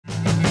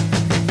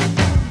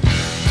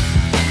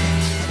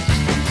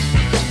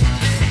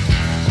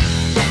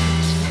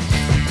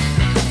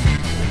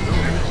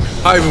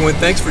Hi everyone,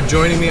 thanks for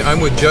joining me.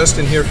 I'm with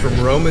Justin here from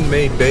Roman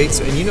Made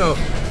Baits, and you know,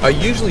 I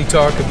usually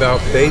talk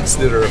about baits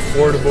that are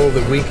affordable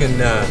that we can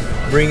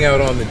bring out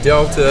on the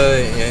Delta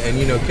and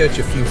you know, catch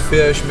a few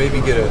fish,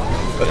 maybe get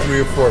a 3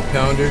 or 4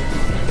 pounder.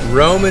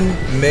 Roman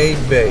Made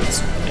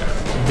Baits.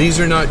 These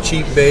are not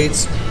cheap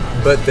baits,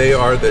 but they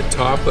are the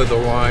top of the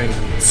line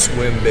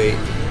swim bait,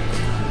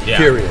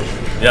 period.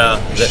 Yeah.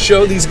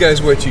 Show these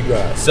guys what you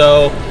got.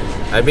 So,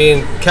 I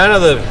mean, kind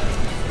of the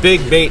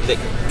big bait that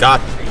got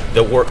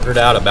the word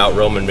out about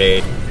Roman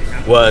Made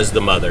was the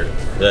Mother.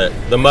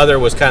 The Mother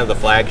was kind of the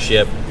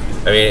flagship.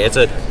 I mean, it's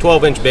a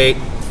 12-inch bait,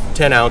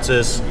 10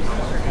 ounces.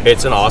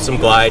 It's an awesome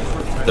glide.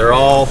 They're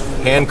all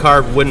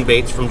hand-carved wooden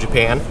baits from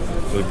Japan.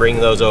 We bring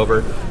those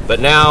over. But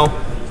now,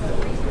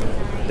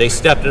 they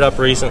stepped it up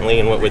recently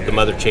and went with the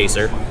Mother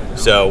Chaser.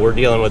 So we're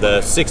dealing with a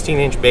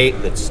 16-inch bait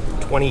that's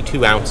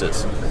 22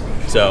 ounces.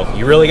 So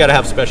you really got to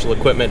have special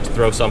equipment to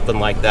throw something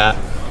like that.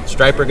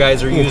 Striper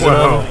guys are using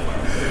them.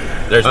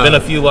 There's been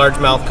a few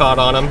largemouth caught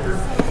on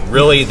them.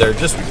 Really, they're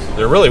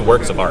really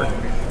works of art.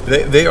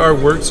 They are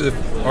works of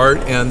art,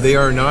 and they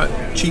are not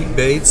cheap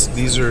baits.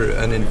 These are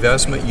an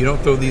investment. You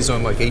don't throw these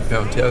on like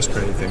 8-pound test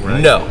or anything,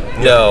 right? No.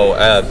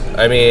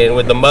 I mean,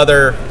 with the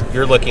Mother,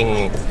 you're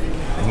looking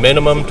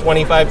minimum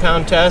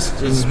 25-pound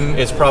test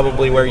is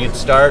probably where you'd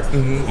start.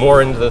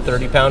 More into the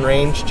 30-pound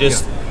range.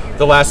 Just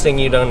the last thing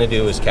you want to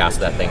do is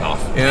cast that thing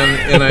off.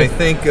 And I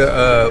think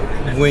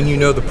when you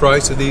know the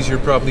price of these, you're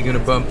probably going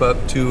to bump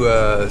up to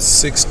a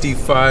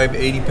 65,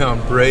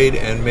 80-pound braid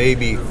and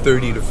maybe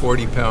 30 to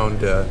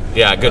 40-pound.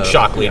 Good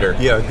shock leader.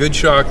 Yeah, good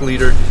shock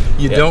leader.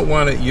 You don't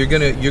want to. You're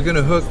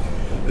gonna hook.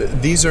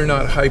 These are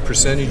not high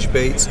percentage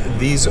baits.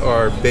 These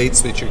are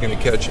baits that you're going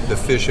to catch the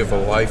fish of a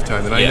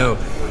lifetime. And I know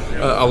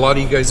a lot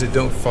of you guys that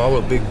don't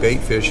follow big bait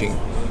fishing,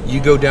 you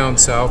go down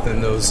south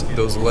in those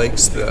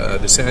lakes,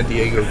 the San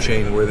Diego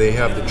chain, where they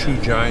have the true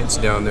giants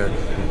down there,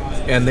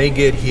 and they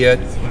get hit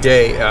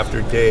day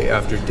after day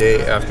after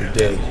day after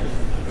day.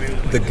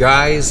 The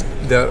guys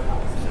that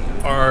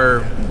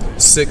are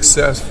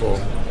successful,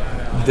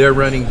 they're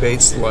running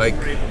baits like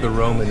the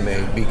Roman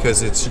Made,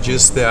 because it's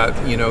just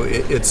that, you know,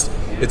 it's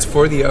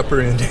for the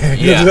upper end. I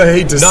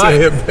hate to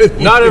say it, but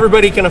not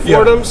everybody can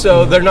afford them,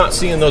 so they're not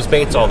seeing those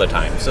baits all the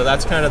time. So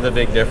that's kind of the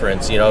big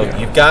difference. You know,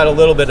 you've got a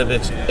little bit of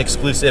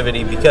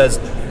exclusivity because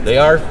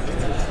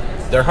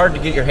they're hard to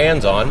get your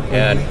hands on,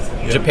 and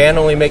Japan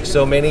only makes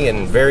so many,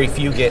 and very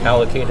few get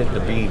allocated to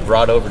be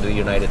brought over to the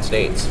United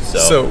States.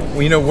 So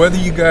you know, whether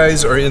you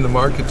guys are in the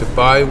market to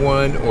buy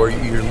one or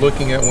you're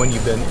looking at one,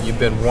 you've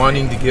been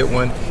wanting to get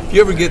one. If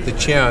you ever get the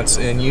chance,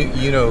 and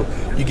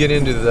you get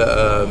into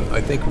the,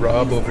 I think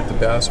Rob over at the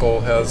Bass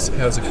Hole has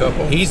a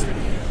couple.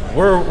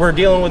 We're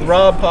dealing with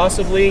Rob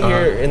possibly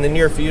here in the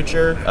near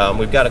future.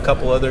 We've got a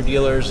couple other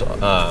dealers.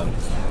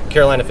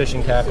 Carolina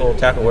Fishing Tackle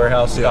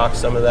Warehouse stocks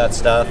some of that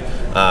stuff.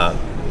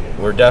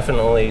 We're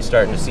definitely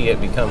starting to see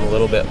it become a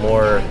little bit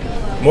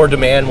more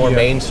demand, more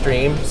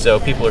mainstream. So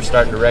people are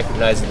starting to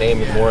recognize the name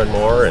more and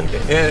more.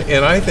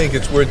 And I think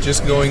it's worth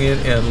just going in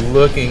and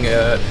looking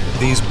at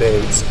these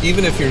baits,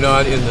 even if you're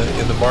not in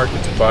the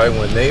market to buy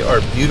one. They are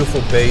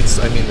beautiful baits.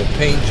 I mean, the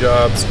paint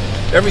jobs,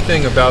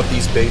 everything about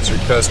these baits are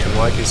custom.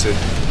 Like I said,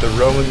 the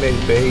Roman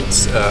Made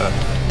baits.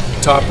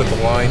 Top of the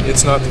line.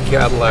 It's not the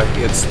Cadillac,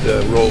 it's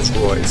the Rolls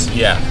Royce.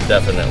 Yeah,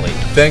 definitely.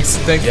 Thanks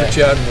for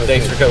chatting with me.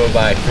 Thanks for coming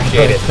by.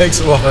 Appreciate it.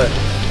 Thanks a lot.